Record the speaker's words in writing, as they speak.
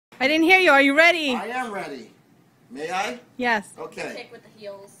I didn't hear you. Are you ready? I am ready. May I? Yes. Okay. Kick with the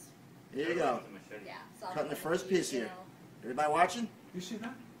heels. Here you go. Yeah. Cutting the first piece here. Everybody watching? You see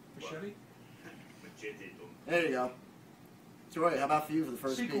that? Machete? There you go. Troy, how about for you for the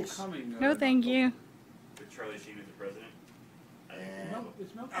first Sequel piece? coming. No, thank you. With Charlie Sheen as the president?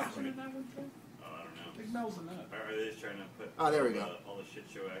 Is Mel Gibson in that one too? Oh, I don't know. I think Mel's in that. Are they just trying to put there we go. all the shit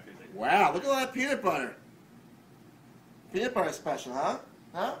show actors? Like, Wow, look at all that peanut butter. Peanut butter special, huh?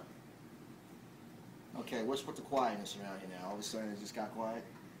 Huh? Okay, what's with the quietness around here now? All of a sudden it just got quiet?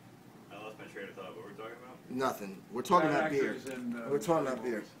 I lost my train of thought. What were we talking about? Nothing. We're talking about beer. We're talking about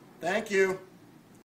beer. Thank you.